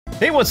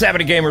Hey, what's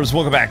happening, gamers?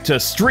 Welcome back to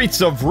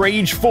Streets of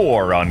Rage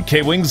 4 on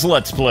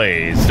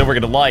KwingsLetsPlays. Don't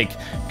forget to like,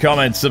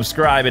 comment,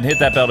 subscribe, and hit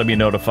that bell to be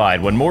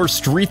notified when more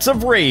Streets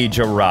of Rage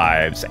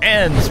arrives.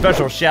 And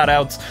special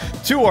shout-outs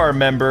to our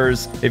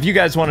members. If you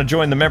guys want to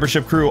join the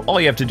membership crew, all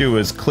you have to do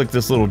is click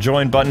this little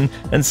join button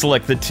and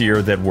select the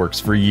tier that works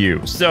for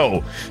you.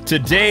 So,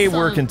 today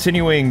we're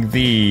continuing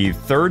the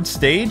third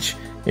stage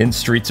in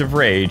Streets of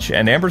Rage,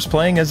 and Amber's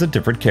playing as a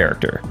different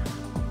character.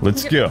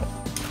 Let's go.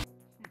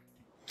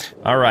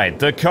 Alright,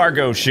 the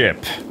cargo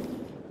ship.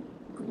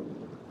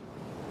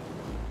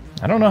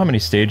 I don't know how many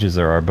stages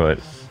there are, but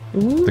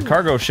the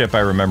cargo ship I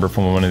remember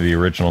from one of the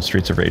original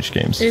Streets of Rage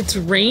games. It's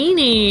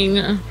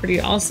raining.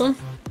 Pretty awesome.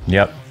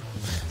 Yep.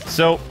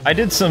 So, I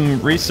did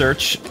some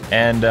research,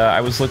 and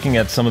I was looking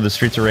at some of the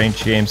Streets of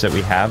Rage games that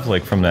we have,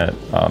 like from that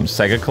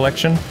Sega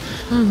collection.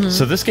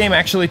 So this game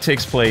actually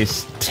takes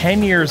place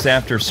 10 years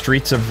after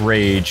Streets of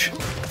Rage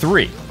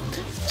 3.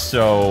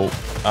 So,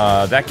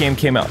 that game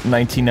came out in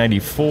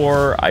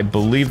 1994. I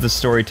believe the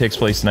story takes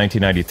place in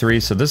 1993,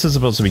 so this is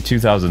supposed to be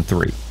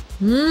 2003.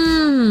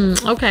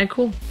 Okay,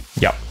 cool.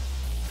 Yep.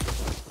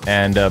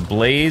 And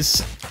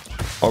Blaze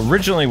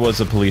originally was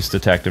a police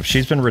detective.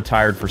 She's been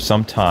retired for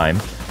some time,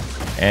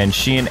 and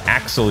she and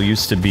Axel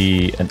used to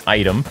be an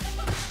item.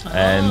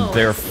 And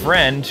their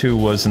friend, who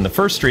was in the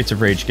first Streets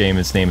of Rage game,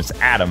 his name is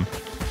Adam,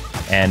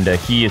 and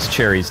he is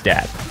Cherry's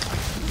dad.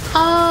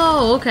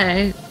 Oh,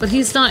 okay. But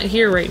he's not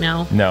here right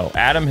now. No,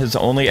 Adam has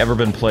only ever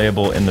been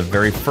playable in the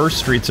very first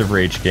Streets of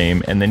Rage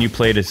game, and then you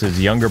played as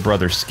his younger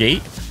brother,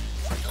 Skate,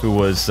 who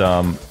was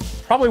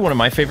probably one of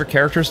my favorite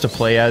characters to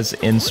play as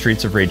in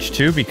Streets of Rage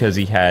 2 because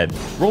he had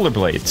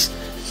rollerblades,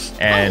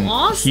 and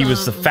he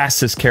was the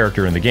fastest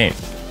character in the game.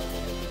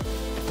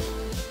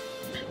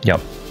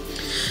 Yep.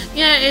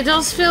 Yeah, it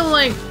does feel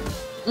like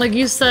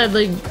you said,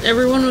 like,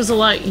 everyone was a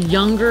lot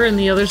younger in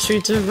the other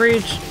Streets of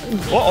Rage.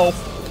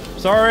 Uh-oh.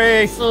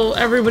 Sorry! So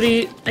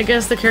everybody, I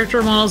guess the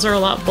character models are a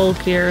lot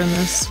bulkier in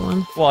this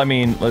one. Well, I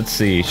mean, let's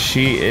see.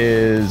 She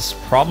is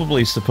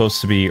probably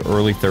supposed to be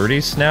early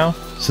 30s now,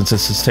 since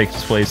this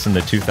takes place in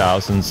the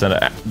 2000s,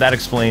 and that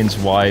explains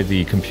why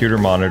the computer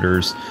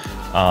monitors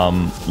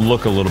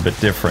look a little bit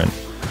different.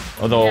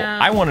 Although,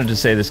 I wanted to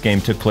say this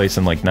game took place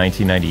in like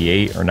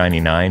 1998 or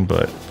 99,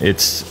 but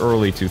it's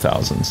early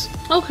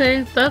 2000s.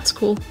 Okay, that's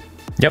cool.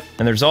 Yep,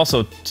 and there's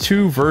also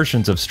two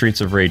versions of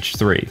Streets of Rage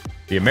 3.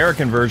 The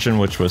American version,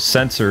 which was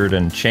censored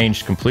and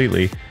changed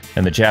completely,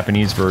 and the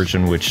Japanese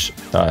version, which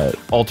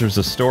alters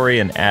the story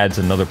and adds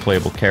another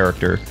playable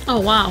character. Oh,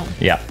 wow.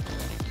 Yeah.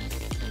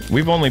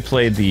 We've only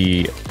played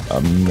the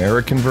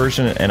American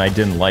version, and I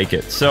didn't like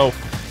it. So,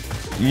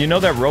 you know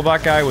that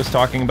robot guy I was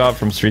talking about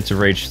from Streets of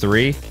Rage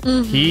 3?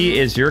 He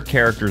is your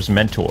character's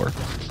mentor.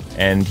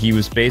 And he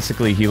was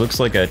basically, he looks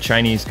like a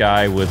Chinese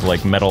guy with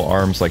like metal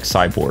arms like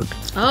Cyborg.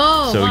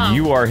 Oh, so wow.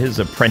 You are his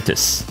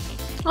apprentice.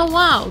 Oh,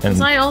 wow,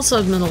 because I also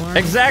have metal arms.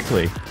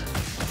 Exactly.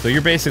 So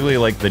you're basically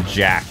like the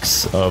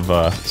Jax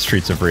of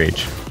Streets of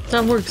Rage.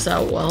 That works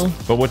out well.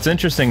 But what's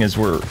interesting is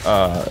we're,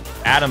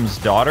 Adam's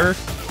daughter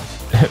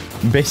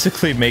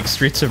basically makes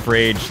Streets of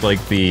Rage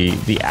like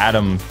the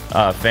Adam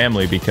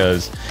family,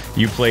 because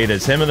you played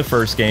as him in the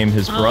first game,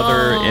 his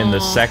brother in the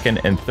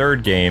second and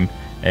third game,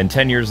 and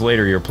 10 years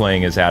later, you're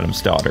playing as Adam's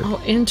daughter.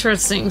 Oh,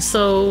 interesting.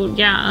 So,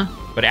 yeah.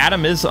 But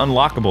Adam is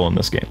unlockable in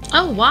this game.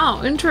 Oh,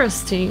 wow.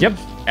 Interesting. Yep.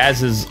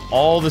 As is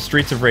all the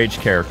Streets of Rage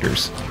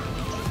characters.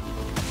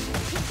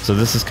 So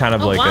this is kind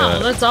of like wow,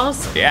 that's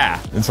awesome.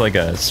 Yeah. It's like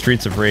a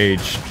Streets of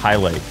Rage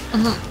highlight.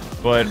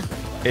 But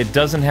it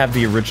doesn't have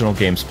the original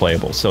games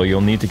playable, so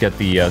you'll need to get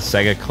the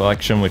Sega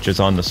collection, which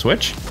is on the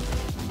Switch.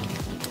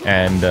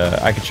 And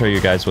I can show you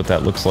guys what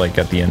that looks like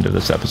at the end of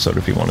this episode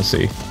if you want to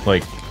see.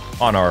 Like,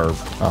 on our,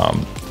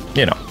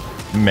 you know,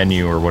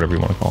 menu or whatever you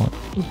want to call it.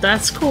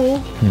 That's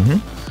cool.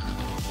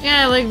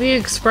 Yeah, I like the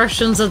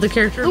expressions that the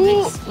character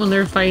makes when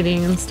they're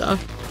fighting and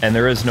stuff. And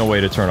there is no way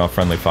to turn off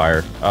friendly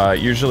fire.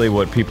 Usually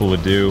what people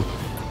would do,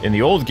 in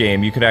the old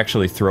game, you could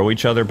actually throw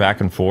each other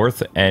back and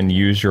forth and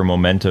use your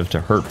momentum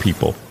to hurt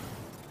people.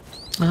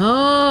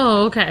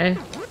 Oh, okay.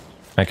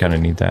 I kind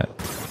of need that.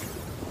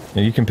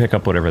 And you can pick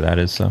up whatever that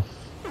is, so.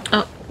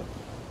 Oh.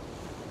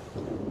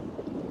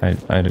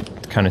 I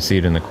kind of see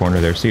it in the corner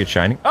there. See it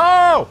shining?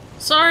 Oh!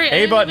 Sorry,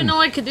 I didn't even know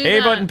I could do that.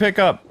 A button pick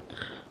up.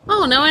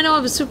 Oh, now I know I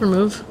have a super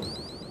move.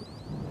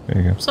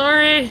 There you go.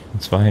 Sorry.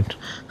 It's fine.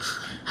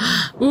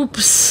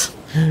 Oops.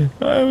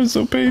 That was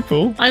so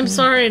painful. I'm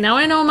sorry. Now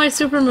I know my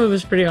super move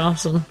is pretty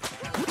awesome.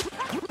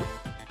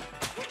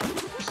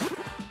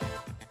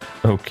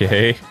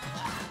 Okay.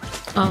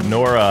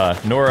 Nora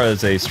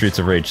is a Streets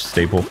of Rage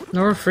staple.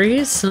 Nora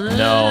Freeze?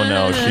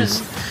 No,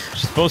 she's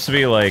supposed to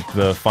be like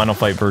the Final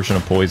Fight version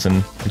of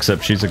Poison,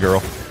 except she's a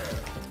girl.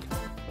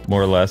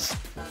 More or less.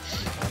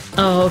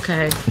 Oh,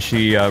 okay.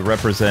 She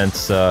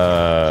represents,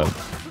 I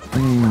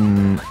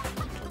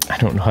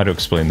don't know how to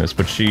explain this,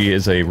 but she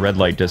is a red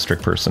light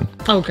district person.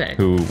 Okay.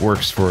 Who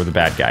works for the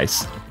bad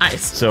guys.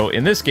 Nice. So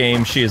in this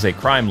game, she is a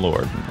crime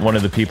lord. One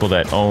of the people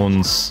that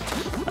owns,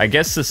 I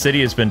guess the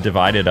city has been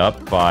divided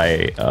up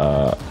by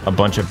a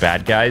bunch of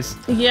bad guys.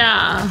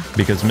 Yeah.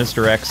 Because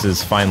Mr. X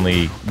is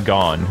finally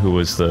gone, who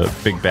was the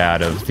big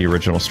bad of the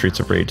original Streets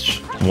of Rage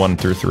 1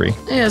 through 3.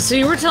 Yeah, so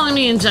you were telling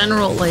me in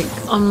general, like,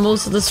 on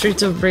most of the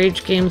Streets of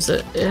Rage games,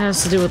 it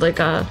has to do with, like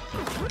a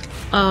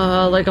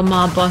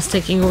mob boss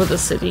taking over the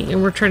city,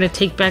 and we're trying to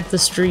take back the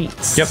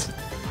streets. Yep.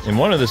 In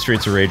one of the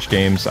Streets of Rage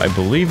games, I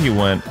believe you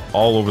went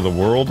all over the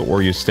world,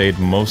 or you stayed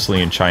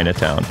mostly in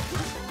Chinatown.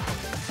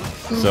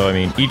 So, I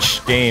mean, each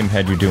game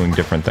had you doing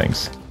different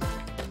things.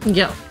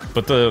 Yep.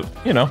 But the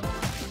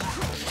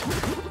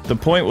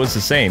point was the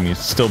same. You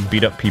still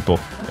beat up people,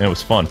 and it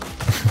was fun.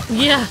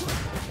 Yeah.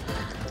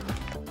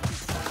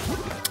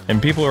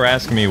 And people are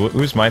asking me,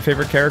 who's my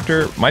favorite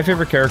character? My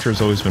favorite character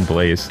has always been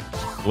Blaze.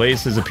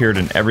 Blaze has appeared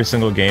in every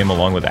single game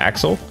along with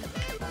Axel,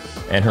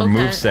 and her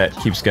moveset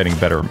keeps getting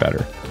better and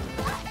better.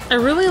 I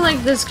really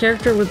like this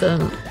character with the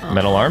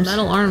metal arms.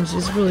 Metal arms.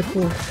 He's really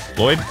cool.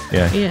 Lloyd?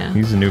 Yeah. Yeah.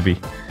 He's a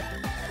newbie.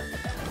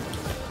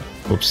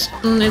 Oops.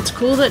 It's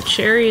cool that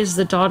Cherry is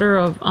the daughter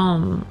of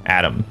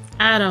Adam.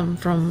 Adam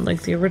from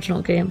like the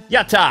original game.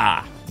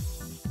 Yatta!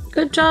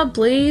 Good job,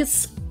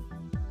 Blaze.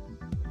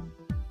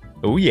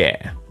 Oh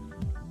yeah.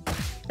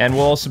 And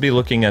we'll also be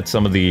looking at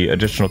some of the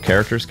additional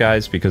characters,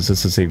 guys, because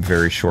this is a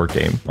very short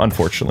game,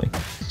 unfortunately.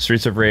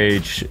 Streets of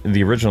Rage,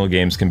 the original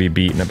games can be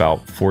beat in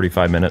about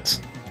 45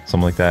 minutes.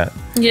 Something like that.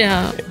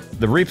 Yeah.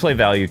 The replay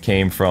value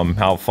came from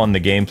how fun the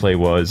gameplay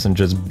was and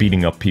just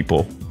beating up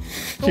people.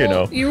 You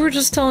know. You were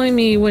just telling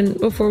me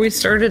before we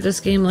started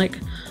this game, like,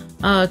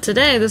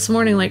 this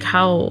morning, like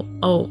how...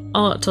 Oh,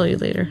 I'll tell you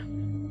later.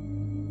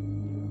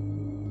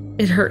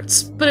 It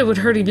hurts, but it would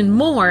hurt even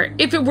more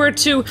if it were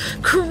to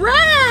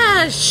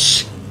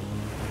crash!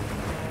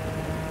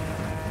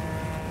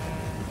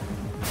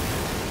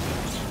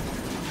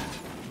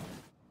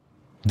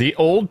 The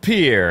old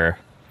pier.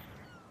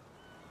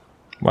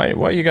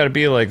 Why you gotta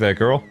be like that,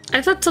 girl?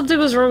 I thought something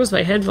was wrong with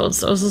my headphones,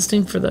 so I was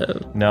listening for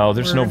the... No,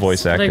 there's no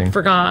voice acting. I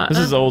forgot. This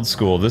is old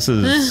school. This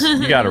is...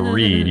 You gotta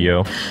read,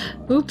 yo.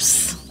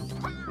 Oops.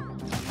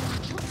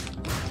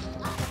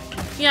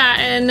 Yeah,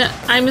 and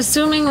I'm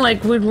assuming,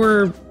 like, when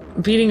we're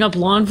beating up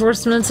law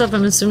enforcement and stuff,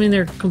 I'm assuming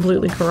they're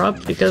completely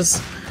corrupt,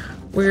 because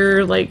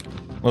we're, like...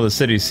 Well, the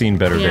city's seen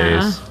better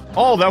days.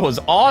 Oh, that was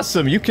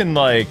awesome! You can,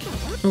 like...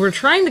 We're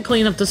trying to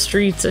clean up the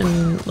streets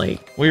and,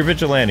 like... Well, you're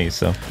vigilantes,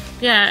 so...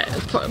 Yeah,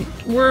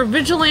 we're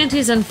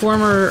vigilantes and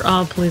former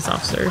police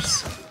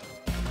officers.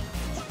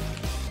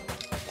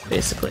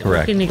 Basically,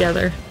 correct. Working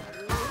together.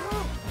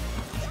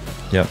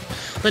 Yep.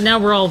 But now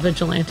we're all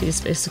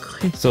vigilantes,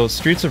 basically. So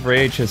Streets of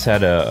Rage has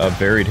had a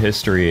varied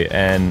history,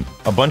 and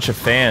a bunch of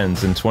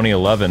fans in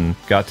 2011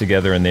 got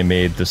together and they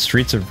made the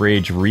Streets of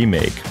Rage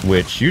remake,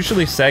 which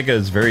usually Sega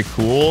is very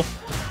cool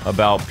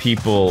about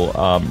people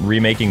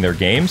remaking their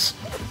games.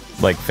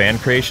 Like fan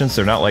creations,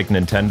 they're not like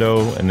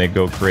Nintendo, and they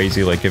go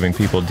crazy like giving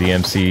people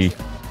DMC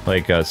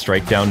like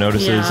strike down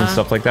notices and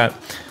stuff like that.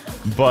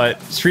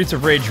 But Streets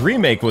of Rage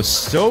Remake was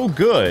so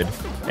good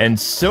and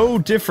so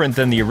different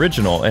than the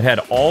original. It had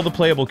all the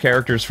playable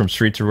characters from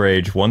Streets of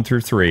Rage 1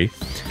 through 3.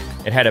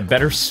 It had a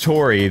better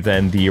story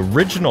than the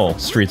original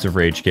Streets of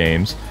Rage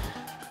games.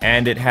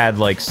 And it had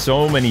like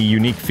so many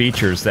unique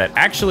features that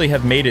actually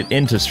have made it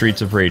into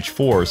Streets of Rage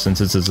 4, since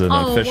this is an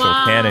official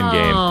canon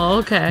game. Oh,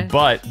 okay.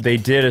 But they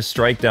did a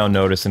strike down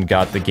notice and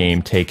got the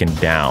game taken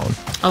down.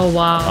 Oh,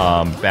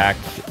 wow. Back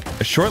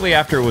shortly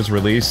after it was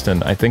released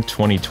in, I think,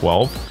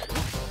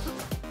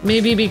 2012.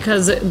 Maybe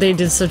because they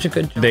did such a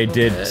good job. They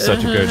did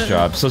such a good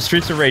job. So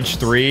Streets of Rage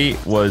 3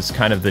 was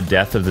kind of the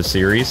death of the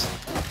series.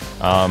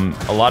 A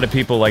lot of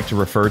people like to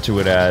refer to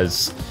it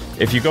as...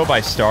 If you go by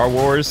Star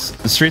Wars,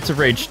 Streets of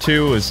Rage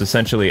 2 is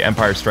essentially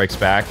Empire Strikes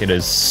Back. It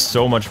is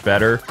so much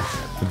better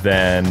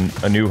than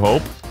A New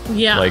Hope.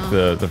 Yeah. Like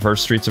the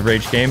first Streets of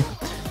Rage game.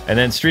 And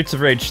then Streets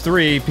of Rage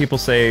 3, people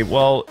say,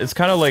 well, it's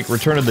kind of like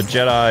Return of the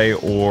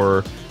Jedi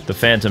or The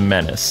Phantom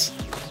Menace.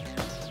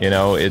 You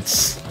know,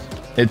 it's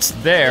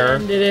there.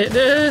 It ended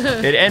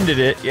it. It ended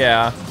it,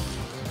 yeah.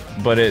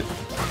 But it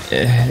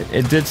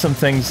did some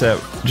things that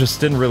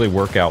just didn't really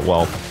work out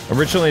well.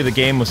 Originally, the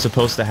game was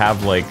supposed to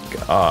have, like,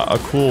 a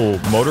cool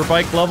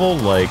motorbike level,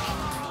 like,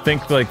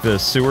 think like the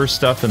sewer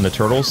stuff in the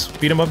Turtles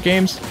beat-em-up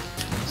games.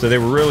 So they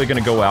were really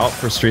going to go out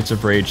for Streets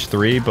of Rage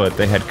 3, but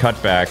they had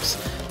cutbacks,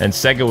 and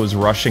Sega was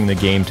rushing the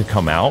game to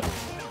come out.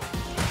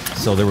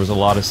 So there was a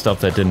lot of stuff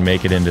that didn't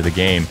make it into the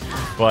game.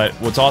 But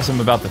what's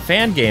awesome about the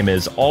fan game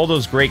is all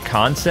those great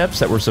concepts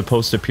that were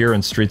supposed to appear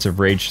in Streets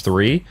of Rage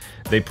 3,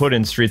 they put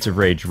in Streets of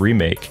Rage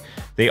Remake.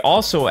 They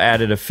also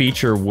added a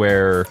feature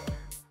where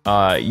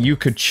you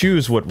could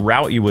choose what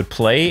route you would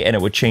play, and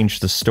it would change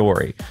the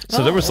story.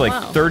 So there was like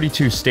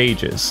 32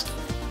 stages.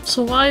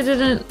 So why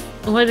did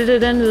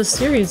it end the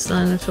series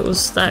then, if it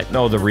was that...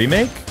 No, the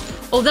remake?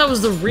 Oh, that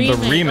was the remake.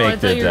 The remake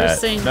did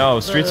that. No,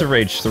 Streets of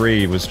Rage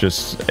 3 was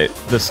just...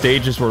 the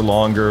stages were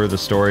longer, the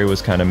story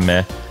was kind of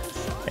meh,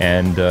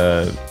 and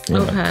you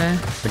know,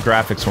 the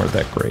graphics weren't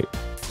that great.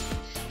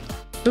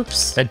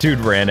 Oops. That dude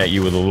ran at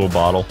you with a little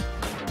bottle.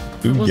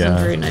 Ooh, wasn't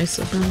very nice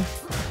of him.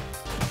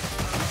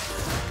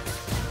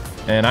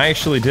 And I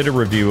actually did a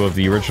review of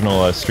the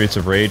original Streets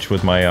of Rage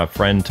with my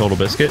friend Total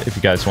Biscuit, if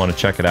you guys want to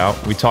check it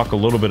out. We talk a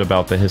little bit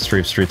about the history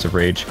of Streets of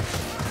Rage.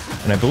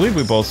 And I believe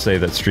we both say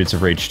that Streets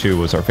of Rage 2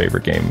 was our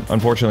favorite game.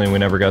 Unfortunately, we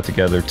never got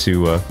together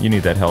to, you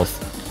need that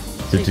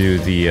health, to do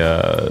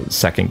the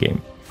second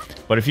game.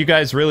 But if you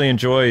guys really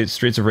enjoy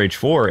Streets of Rage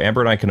 4,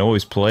 Amber and I can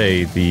always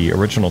play the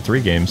original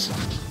 3 games.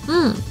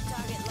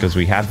 Because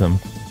we have them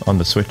on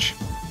the Switch.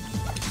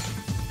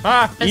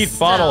 Ah! Eat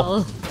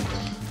bottle!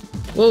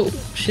 Whoa,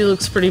 she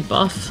looks pretty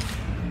buff.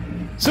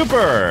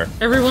 Super!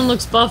 Everyone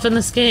looks buff in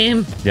this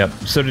game. Yep.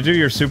 So to do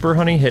your super,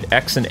 honey, hit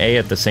X and A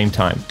at the same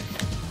time.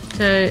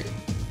 Okay.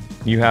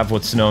 You have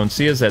what's known,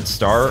 see as that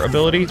star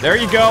ability? There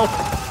you go!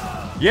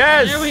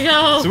 Yes! There we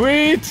go!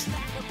 Sweet!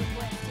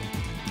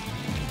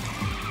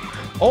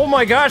 Oh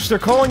my gosh, they're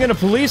calling in a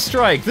police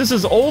strike! This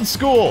is old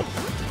school!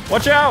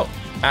 Watch out! Ow.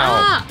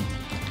 Ah!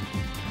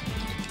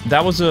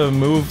 That was a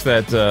move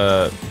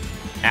that,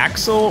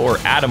 Axel or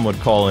Adam would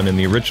call in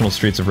the original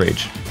Streets of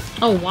Rage.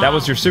 Oh, wow. That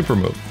was your super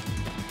move.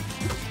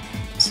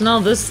 So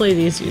now this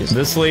lady's using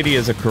This lady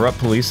is a corrupt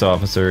police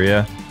officer,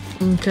 yeah.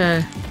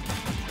 Okay.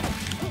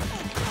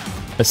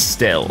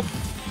 Estelle.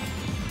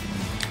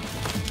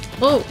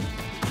 Whoa.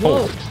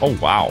 Whoa. Oh,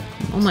 wow.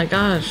 Oh my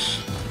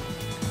gosh.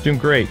 Doing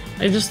great.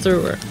 I just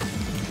threw her.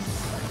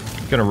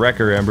 Gonna wreck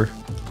her, Amber.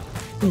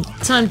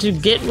 Time to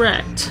get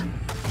wrecked.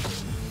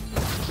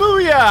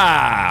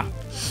 Booyah!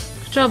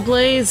 Good job,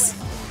 Blaze.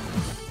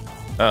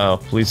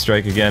 Uh-oh, police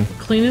strike again.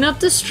 Cleaning up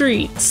the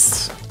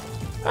streets.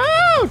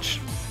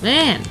 Ouch!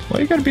 Man. Why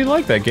you gotta be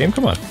like that, game?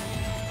 Come on.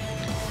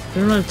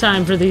 We don't have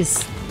time for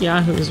these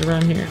yahoos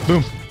around here.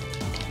 Boom.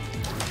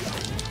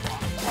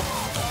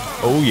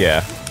 Oh,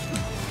 yeah.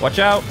 Watch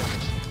out.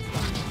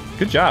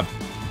 Good job.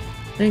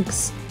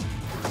 Thanks.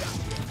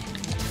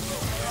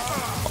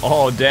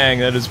 Oh, dang,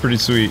 that is pretty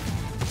sweet.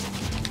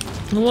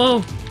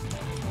 Whoa.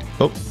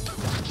 Oh.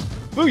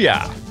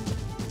 Booyah!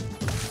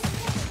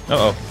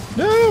 Uh-oh.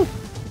 No!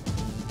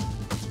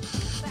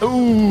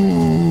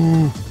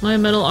 Ooh! My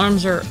metal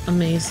arms are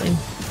amazing.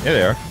 Yeah,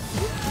 they are.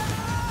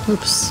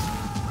 Oops.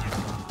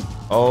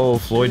 Oh,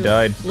 Floyd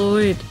died.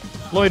 Floyd.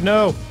 Floyd,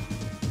 no!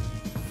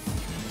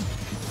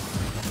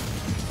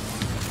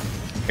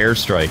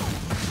 Airstrike.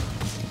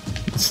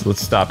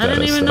 Let's stop that. I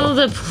didn't even know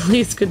that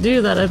police could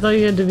do that. I thought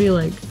you had to be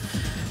like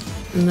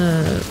in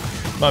the...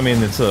 I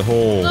mean, it's a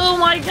whole... Oh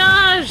my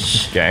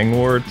gosh! gang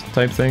war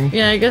type thing.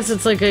 Yeah, I guess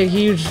it's like a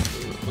huge,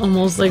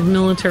 almost like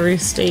military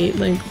state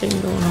like thing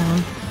going on.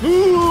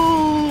 Ooh!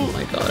 Oh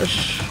my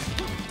gosh.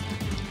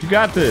 You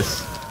got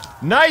this.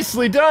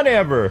 Nicely done,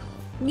 Amber.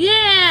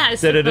 Yeah! I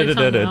stuck my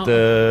tongue out.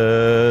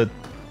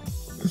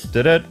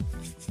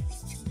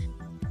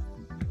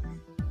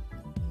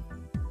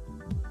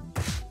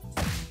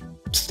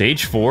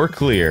 Stage 4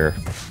 clear.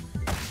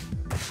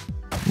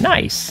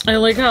 Nice. I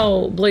like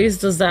how Blaze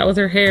does that with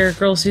her hair.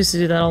 Girls used to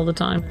do that all the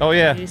time. Oh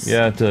yeah,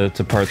 yeah, to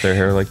part their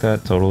hair like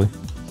that, totally.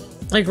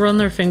 Like run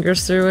their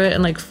fingers through it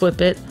and like flip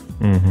it.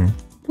 Mm-hmm.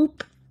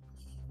 Boop.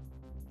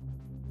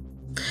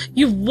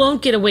 You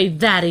won't get away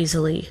that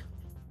easily.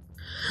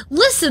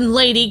 Listen,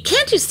 lady,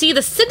 can't you see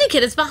the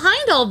syndicate is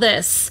behind all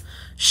this?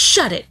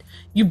 Shut it.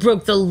 You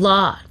broke the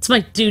law. It's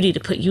my duty to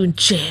put you in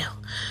jail.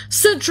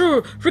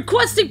 Central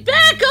requesting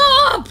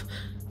backup!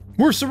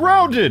 We're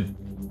surrounded!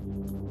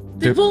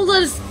 They won't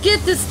let us get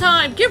this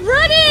time. Get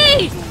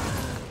ready!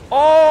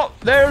 Oh,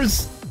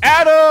 there's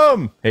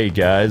Adam! Hey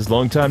guys,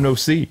 long time no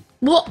see.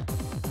 Well,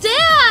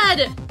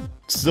 Dad!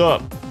 What's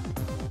up?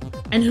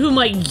 And who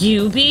might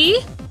you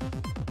be?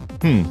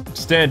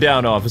 Stand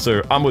down,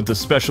 officer. I'm with the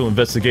Special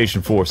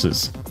Investigation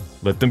Forces.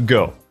 Let them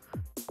go.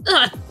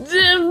 You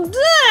don't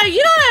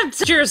have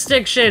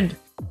jurisdiction.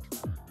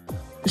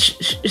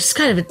 It's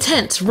kind of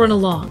intense. Run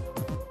along.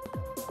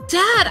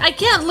 Dad, I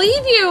can't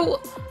leave you.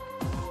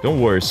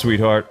 Don't worry,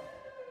 sweetheart.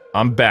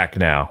 I'm back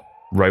now,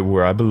 right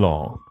where I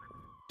belong.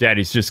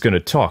 Daddy's just gonna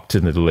talk to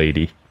the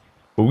lady.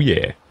 Oh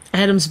yeah.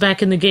 Adam's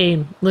back in the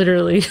game,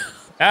 literally.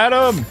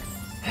 Adam!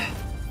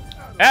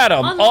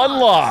 Adam,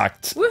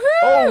 unlocked! Woohoo!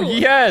 Oh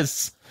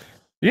yes!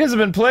 He hasn't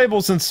been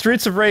playable since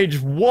Streets of Rage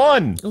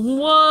 1!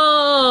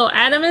 Whoa!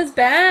 Adam is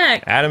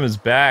back! Adam is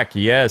back,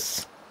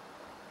 yes.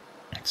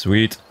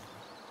 Sweet.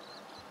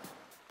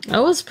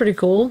 That was pretty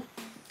cool.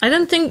 You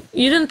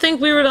didn't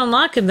think we would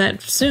unlock him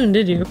that soon,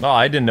 did you? Oh,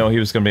 I didn't know he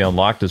was going to be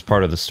unlocked as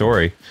part of the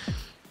story.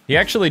 He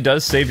actually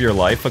does save your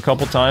life a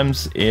couple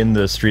times in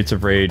the Streets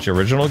of Rage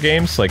original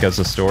games, like as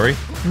a story.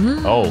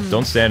 Oh,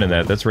 don't stand in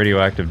that. That's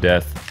radioactive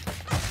death.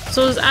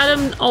 So is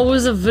Adam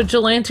always a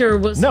vigilante, or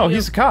was No,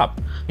 he's a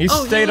cop. He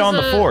stayed on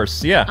the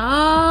force, yeah.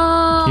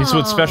 Oh. He's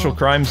with Special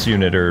Crimes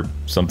Unit or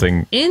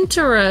something.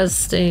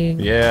 Interesting.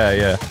 Yeah,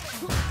 yeah.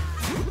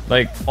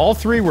 Like, all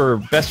three were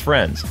best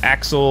friends.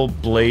 Axel,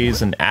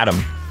 Blaze, and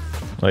Adam.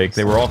 Like,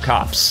 they were all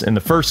cops in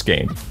the first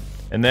game.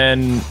 And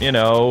then, you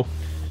know,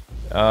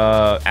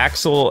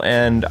 Axel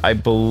and, I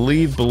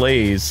believe,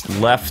 Blaze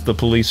left the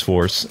police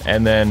force,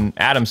 and then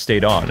Adam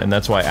stayed on, and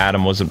that's why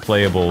Adam wasn't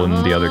playable in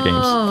the other games.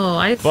 Oh,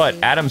 I see. But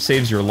Adam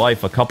saves your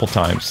life a couple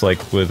times,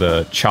 like with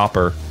a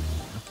chopper.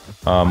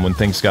 when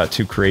things got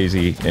too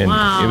crazy, and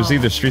it was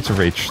either Streets of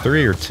Rage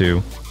 3 or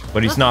 2,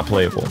 but he's not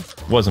playable.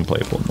 Wasn't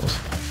playable in those.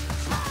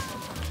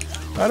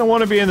 I don't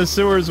want to be in the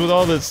sewers with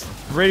all this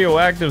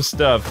radioactive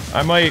stuff.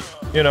 I might,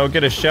 you know,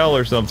 get a shell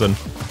or something.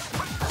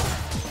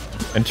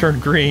 And turn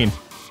green.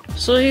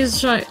 So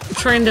he's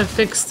trying to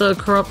fix the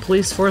corrupt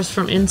police force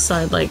from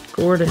inside like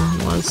Gordon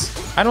was.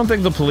 I don't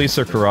think the police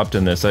are corrupt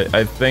in this.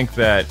 I think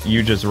that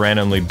you just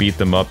randomly beat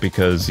them up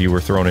because you were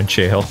thrown in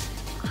jail.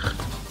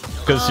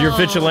 Because you're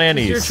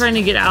vigilantes. You're trying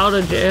to get out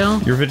of jail.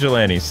 You're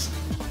vigilantes.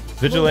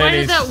 Vigilantes. Well, why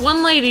did that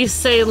one lady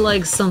say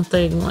like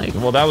something like?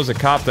 Well, that was a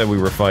cop that we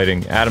were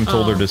fighting. Adam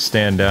told her to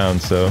stand down,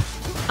 so.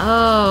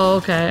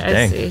 Oh, okay.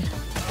 I see.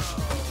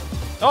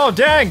 Oh,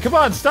 dang! Come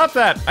on, stop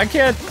that! I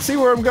can't see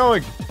where I'm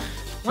going.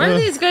 Why are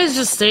these guys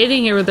just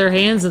standing here with their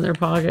hands in their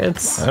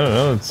pockets? I don't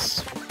know.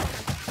 It's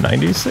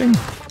 90s thing.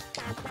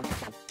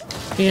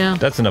 Yeah.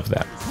 That's enough of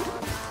that.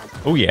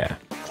 Oh yeah.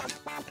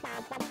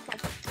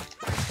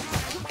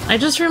 I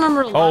just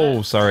remember a lot.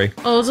 Oh, sorry.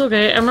 Oh, it's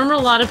okay. I remember a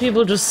lot of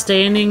people just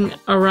standing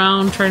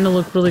around trying to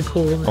look really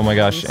cool. Oh my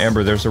gosh,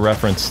 Amber, there's a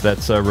reference.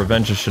 That's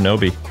Revenge of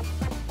Shinobi.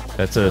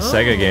 That's a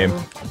Sega game.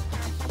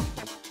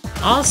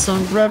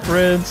 Awesome.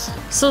 Reference.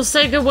 So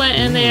Sega went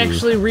and they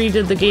actually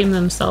redid the game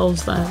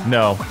themselves then?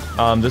 No.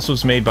 This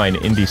was made by an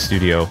indie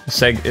studio.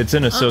 It's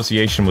in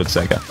association with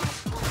Sega.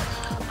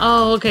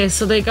 Oh, okay.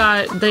 So they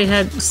had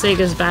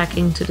Sega's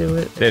backing to do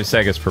it. They have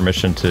Sega's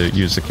permission to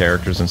use the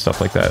characters and stuff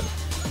like that.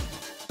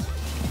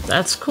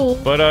 That's cool.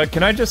 But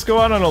can I just go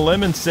out on a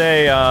limb and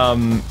say,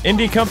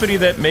 indie company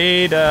that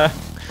made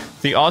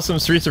the awesome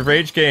Streets of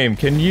Rage game,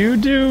 can you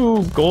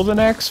do Golden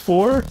Axe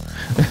 4?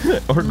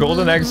 Or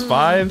Golden Axe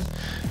 5?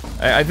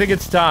 I think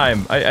it's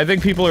time. I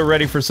think people are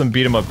ready for some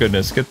beat-em-up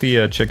goodness. Get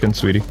the chicken,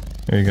 sweetie.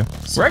 There you go.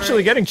 Sorry. We're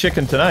actually getting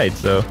chicken tonight,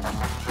 so...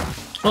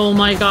 Oh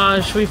my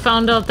gosh, we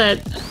found out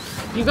that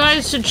you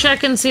guys should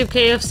check and see if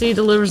KFC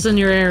delivers in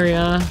your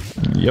area.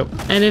 Yep.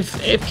 And if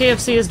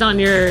KFC is not in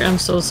your area, I'm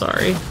so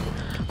sorry.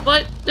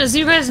 But, as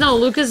you guys know,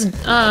 Luke is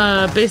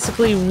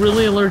basically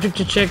really allergic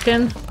to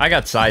chicken. I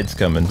got sides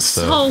coming,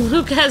 so... So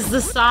Luke has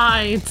the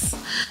sides.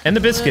 And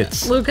the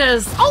biscuits. Luke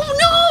has... Oh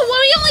no! Well,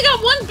 we only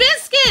got one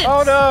biscuit!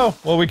 Oh no!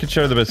 Well, we could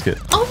share the biscuit.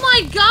 Oh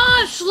my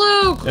gosh,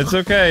 Luke! It's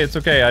okay, it's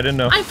okay, I didn't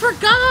know. I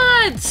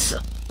forgot!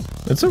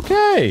 It's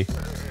okay.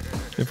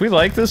 If we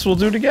like this, we'll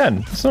do it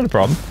again. It's not a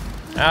problem.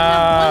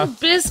 One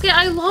biscuit?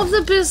 I love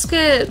the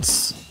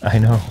biscuits! I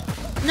know.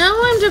 Now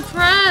I'm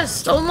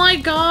depressed. Oh my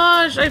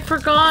gosh, I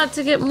forgot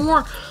to get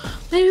more.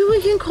 Maybe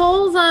we can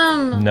call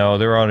them. No,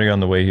 they're already on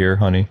the way here,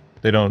 honey.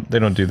 They don't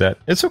do that.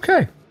 It's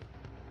okay.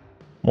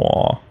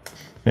 Aw.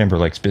 Amber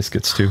likes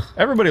biscuits too.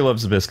 Everybody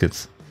loves the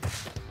biscuits.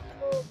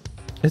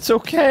 It's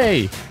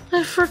okay.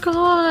 I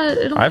forgot.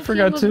 I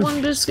forgot too.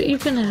 One biscuit, you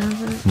can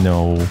have it.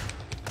 No.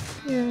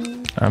 Yeah.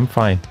 I'm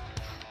fine.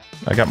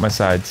 I got my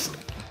sides.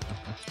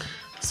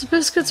 The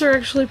biscuits are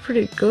actually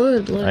pretty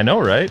good. Like, I know,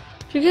 right?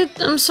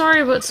 I'm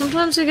sorry, but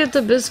sometimes you get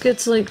the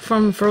biscuits, like,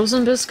 from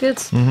Frozen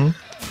Biscuits.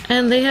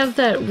 And they have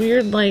that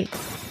weird, like,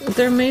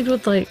 they're made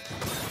with, like,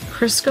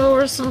 Crisco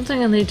or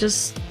something, and they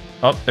just...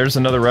 Oh, there's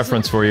another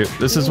reference for you.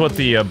 This is what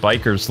the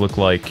bikers look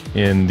like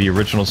in the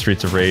original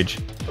Streets of Rage.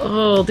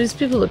 Oh, these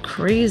people look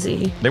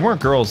crazy. They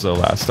weren't girls, though,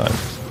 last time.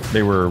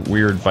 They were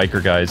weird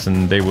biker guys,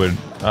 and they would,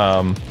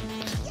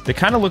 they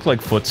kind of look like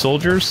foot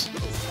soldiers.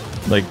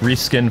 Like,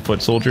 reskinned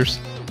foot soldiers.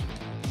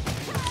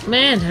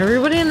 Man,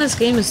 everybody in this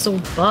game is so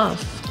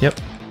buff.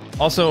 Yep.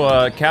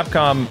 Also,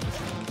 Capcom,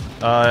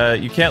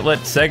 you can't let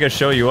Sega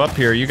show you up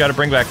here. You gotta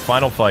bring back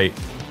Final Fight.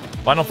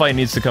 Final Fight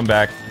needs to come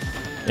back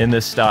in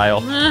this style.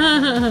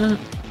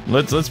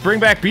 Let's bring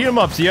back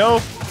beat-em-ups,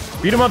 yo!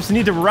 Beat-em-ups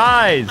need to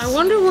rise! I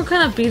wonder what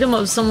kind of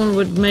beat-em-up someone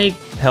would make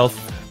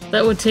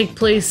that would take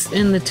place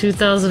in the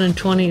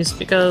 2020s,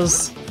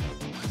 because...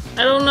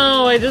 I don't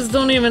know, I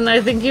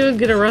think you would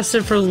get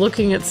arrested for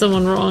looking at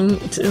someone wrong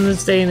in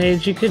this day and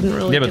age. You couldn't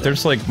really... Yeah, but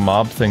there's like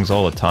mob things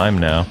all the time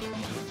now.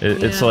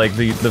 It's like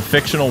the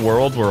fictional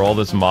world where all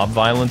this mob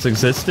violence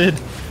existed.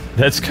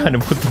 That's kind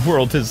of what the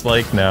world is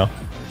like now.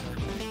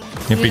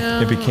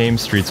 It became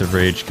Streets of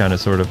Rage, kind of,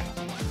 sort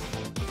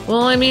of.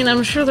 Well, I mean,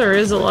 I'm sure there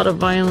is a lot of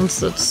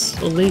violence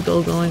that's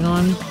illegal going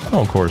on.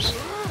 Oh, of course.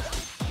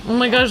 Oh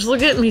my gosh,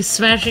 look at me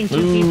smashing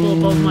two people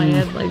above my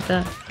head like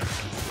that.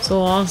 So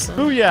awesome.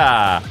 Oh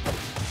yeah!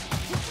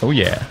 Oh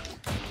yeah.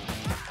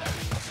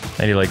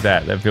 How do you like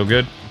that? That feel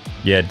good?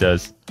 Yeah, it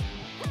does.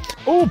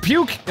 Oh,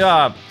 puke!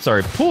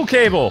 Sorry, pool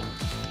cable!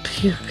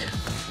 Puke.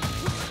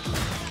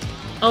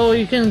 Oh,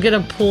 you can get a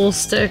pool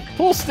stick.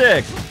 Pool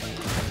stick!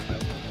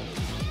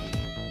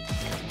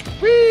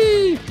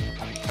 Whee!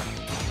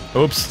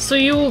 Oops. So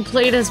you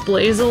played as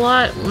Blaze a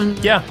lot?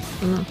 Yeah.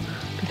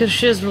 Because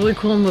she has really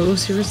cool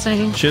moves, you were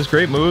saying? She has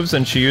great moves,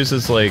 and she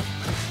uses, like...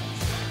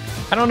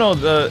 I don't know,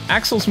 the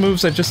Axel's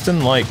moves I just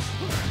didn't like.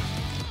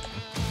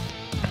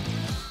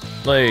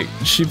 Like,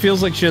 she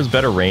feels like she has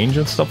better range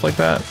and stuff like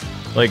that.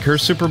 Like, her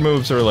super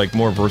moves are, like,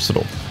 more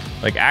versatile.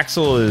 Like,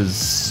 Axel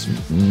is...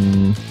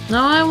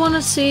 Now I want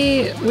to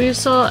see... We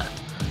saw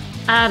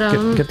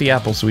Adam... Get the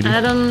apple, sweetie.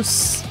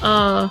 Adam's,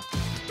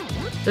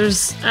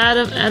 There's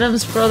Adam,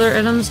 Adam's brother,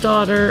 Adam's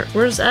daughter.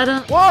 Where's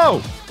Adam?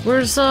 Whoa!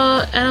 Where's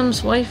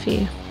Adam's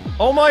wifey?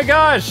 Oh my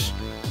gosh!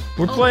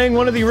 We're playing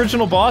one of the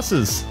original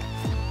bosses.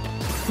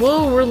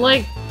 Whoa, we're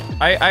like...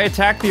 I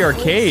attacked the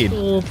arcade.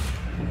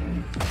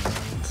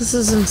 This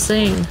is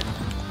insane.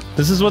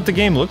 This is what the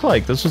game looked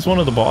like. This was one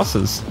of the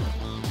bosses.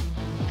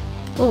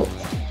 Oh,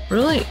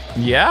 really?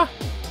 Yeah.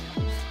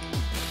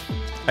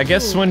 I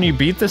guess when you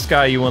beat this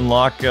guy, you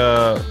unlock,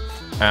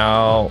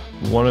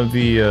 one of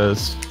the,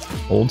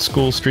 old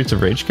school Streets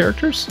of Rage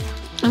characters?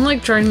 I'm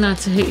like trying not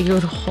to hit you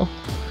at all.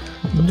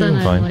 But then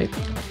I'm like...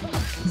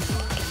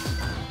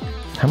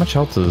 How much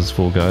health does this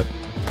fool got?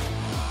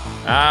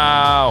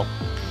 Ow!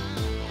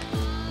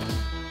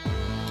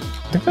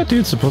 I think that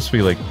dude's supposed to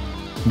be like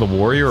the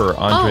warrior or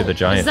Andre the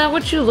Giant. Is that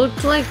what you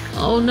looked like?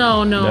 Oh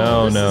no,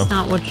 no. This is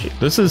not what you...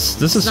 This is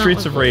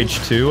Streets of Rage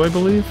 2, I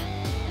believe.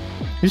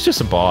 He's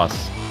just a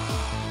boss.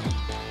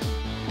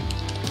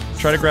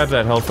 Try to grab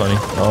that health, honey.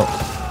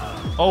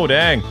 Oh. Oh,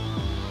 dang.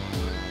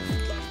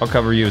 I'll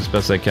cover you as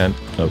best I can.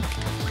 Oh.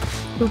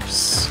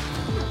 Oops.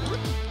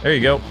 There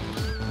you go.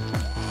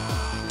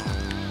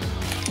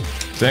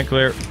 Stand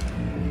clear.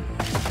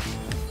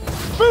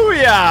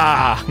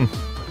 Booyah!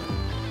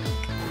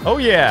 Oh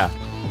yeah!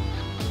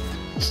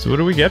 So what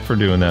do we get for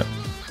doing that?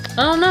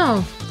 I don't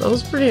know. That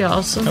was pretty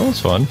awesome. That was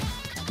fun.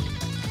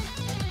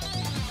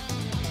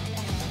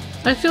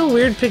 I feel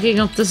weird picking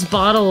up this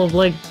bottle of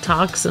like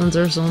toxins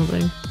or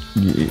something.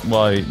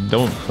 Well,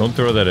 don't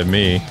throw that at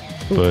me,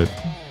 but...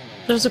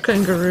 There's a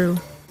kangaroo.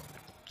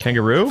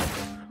 Kangaroo?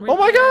 Oh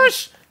my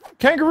gosh!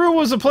 Kangaroo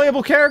was a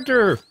playable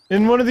character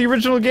in one of the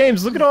original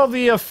games. Look at all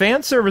the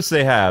fan service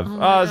they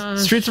have.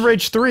 Streets of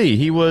Rage 3.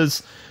 He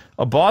was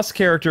a boss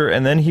character,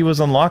 and then he was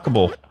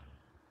unlockable.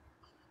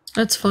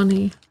 That's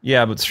funny.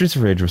 Yeah, but Streets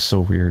of Rage was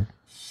so weird.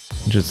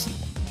 It just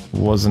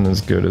wasn't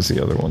as good as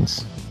the other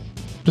ones.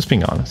 Just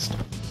being honest.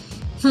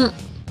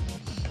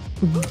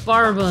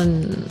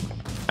 Barbon.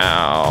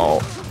 Ow.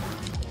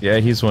 Yeah,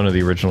 he's one of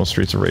the original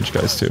Streets of Rage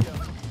guys, too.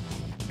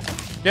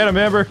 Get him,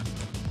 Amber!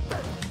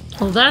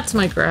 Oh, that's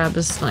my grab,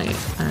 is my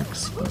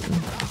axe button.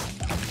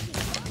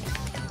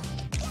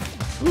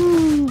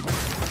 Ooh.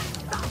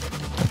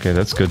 Okay,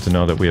 that's good to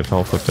know that we have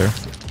health up there.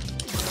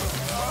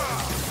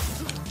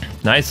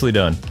 Nicely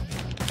done.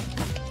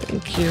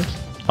 Thank you.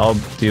 I'll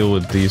deal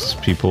with these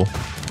people.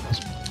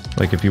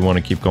 Like, if you want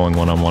to keep going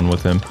one-on-one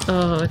with him.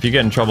 If you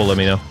get in trouble, let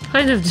me know.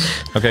 Kind of.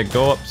 Okay,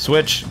 go up,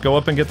 switch, go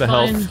up and get the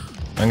health.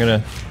 I'm gonna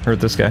hurt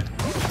this guy.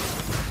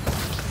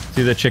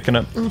 See the chicken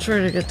up? I'll try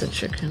to get the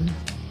chicken.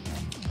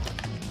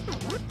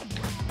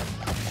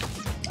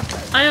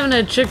 I haven't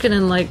had chicken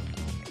in like,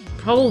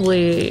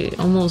 probably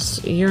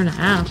almost a year and a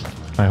half.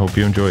 I hope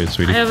you enjoy it,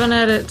 sweetie. I haven't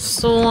had it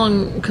so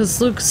long, because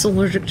Luke's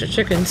allergic to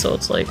chicken, so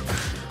it's like,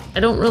 I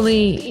don't really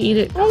eat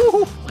it.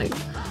 Like,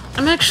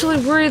 I'm actually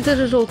worried that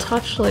it'll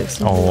touch like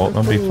something. Oh, well,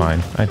 it'll be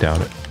fine. I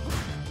doubt it.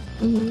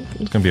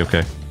 It's gonna be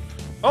okay.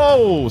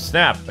 Oh,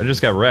 snap! I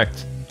just got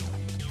wrecked.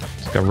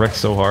 Just got wrecked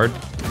so hard.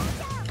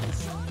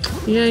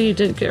 Yeah, you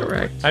did get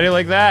wrecked. How do you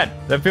like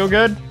that? That feel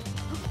good?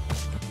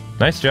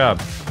 Nice job.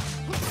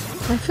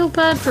 I feel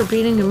bad for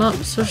beating him up,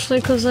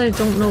 especially because I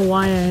don't know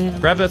why I am.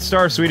 Grab that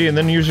star, sweetie, and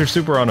then use your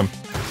super on him.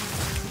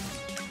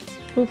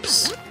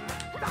 Oops.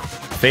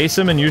 Face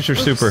him and use your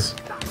super.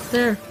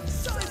 There.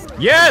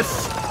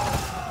 Yes!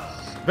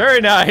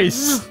 Very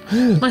nice!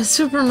 My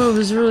super move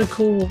is really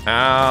cool.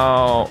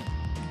 Ow.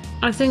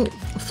 I think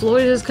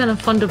Floyd is kind of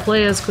fun to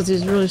play as because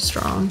he's really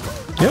strong.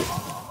 Yep.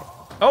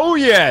 Oh,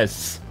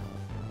 yes!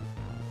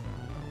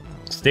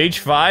 Stage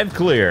 5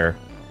 clear.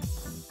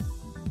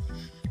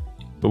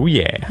 Oh,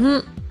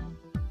 yeah.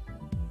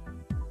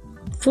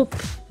 Whoop.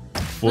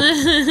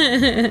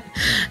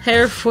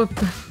 Hair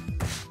whoop.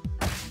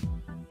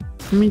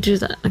 Let me do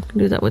that. I can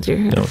do that with your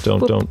hair. No,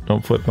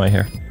 don't flip my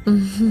hair.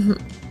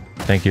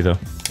 Thank you, though.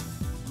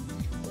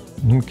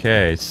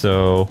 Okay,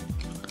 so...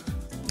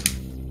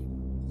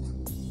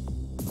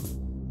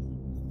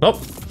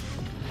 Oh!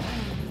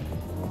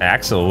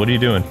 Axel, what are you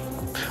doing?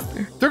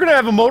 They're gonna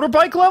have a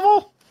motorbike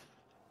level?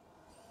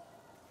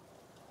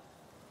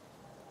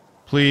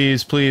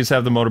 Please, please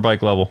have the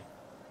motorbike level.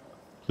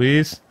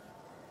 Please?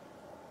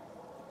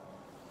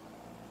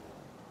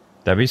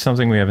 That'd be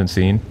something we haven't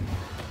seen.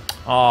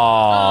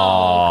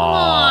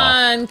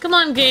 Aww. Oh, come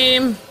on,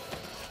 game.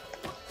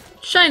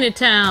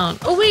 Chinatown.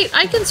 Oh wait,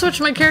 I can switch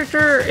my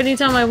character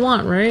anytime I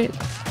want, right?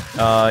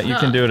 You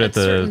can do it at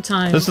the...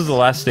 This is the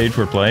last stage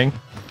we're playing.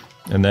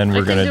 And then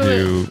we're gonna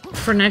do...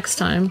 For next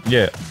time.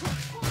 Yeah.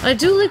 I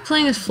do like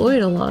playing as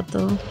Floyd a lot,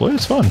 though. Floyd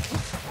is fun.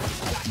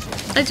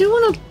 I do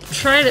want to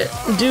try to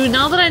do...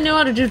 Now that I know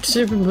how to do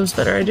super moves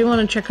better, I do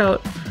want to check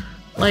out,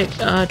 like,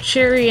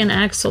 Cherry and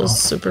Axel's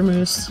super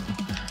moves.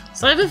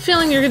 So I have a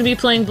feeling you're gonna be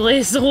playing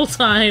Blaze the whole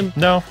time.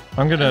 No,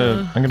 I'm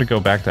gonna go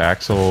back to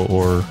Axel,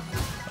 or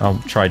I'll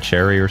try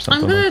Cherry or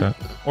something like that.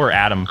 Or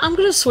Adam. I'm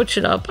gonna switch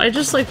it up. I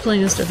just like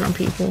playing as different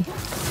people.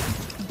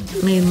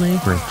 Mainly.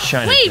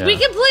 Wait, we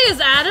can play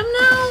as Adam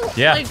now?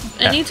 Yeah.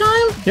 Like,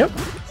 anytime? Yep.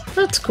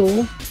 That's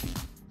cool.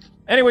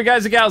 Anyway,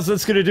 guys and gals,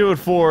 that's going to do it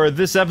for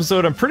this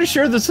episode. I'm pretty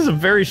sure this is a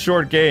very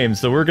short game,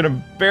 so we're going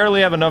to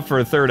barely have enough for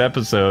a third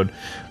episode.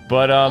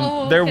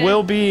 But there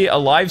will be a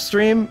live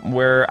stream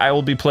where I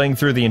will be playing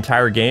through the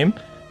entire game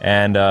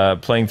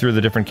and playing through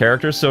the different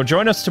characters. So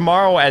join us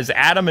tomorrow as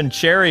Adam and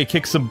Cherry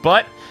kick some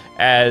butt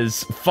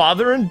as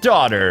father and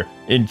daughter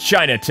in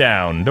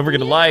Chinatown. Don't forget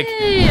to like,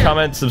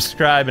 comment,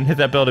 subscribe, and hit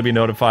that bell to be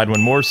notified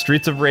when more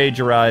Streets of Rage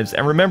arrives.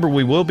 And remember,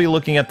 we will be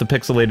looking at the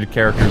pixelated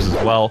characters as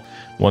well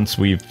once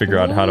we figure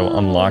out how to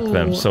unlock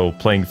them. So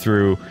playing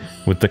through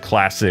with the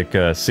classic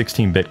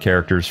 16-bit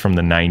characters from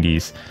the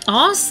 90s.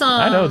 Awesome.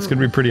 I know, it's going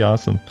to be pretty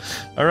awesome.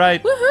 All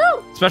right.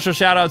 Woohoo! Special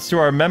shout-outs to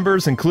our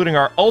members, including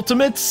our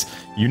ultimates.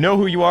 You know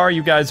who you are.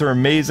 You guys are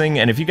amazing.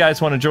 And if you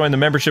guys want to join the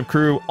membership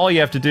crew, all you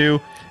have to do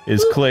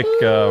is click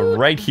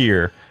right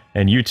here,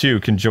 and you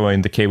too can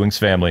join the Kwings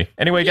family.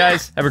 Anyway,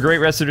 guys, have a great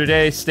rest of your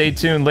day. Stay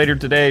tuned later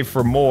today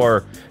for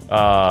more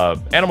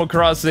Animal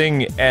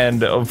Crossing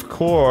and, of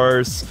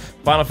course,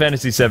 Final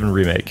Fantasy VII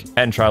Remake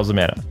and Trials of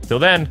Mana. Till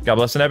then, God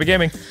bless and happy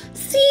gaming.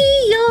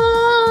 See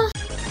ya!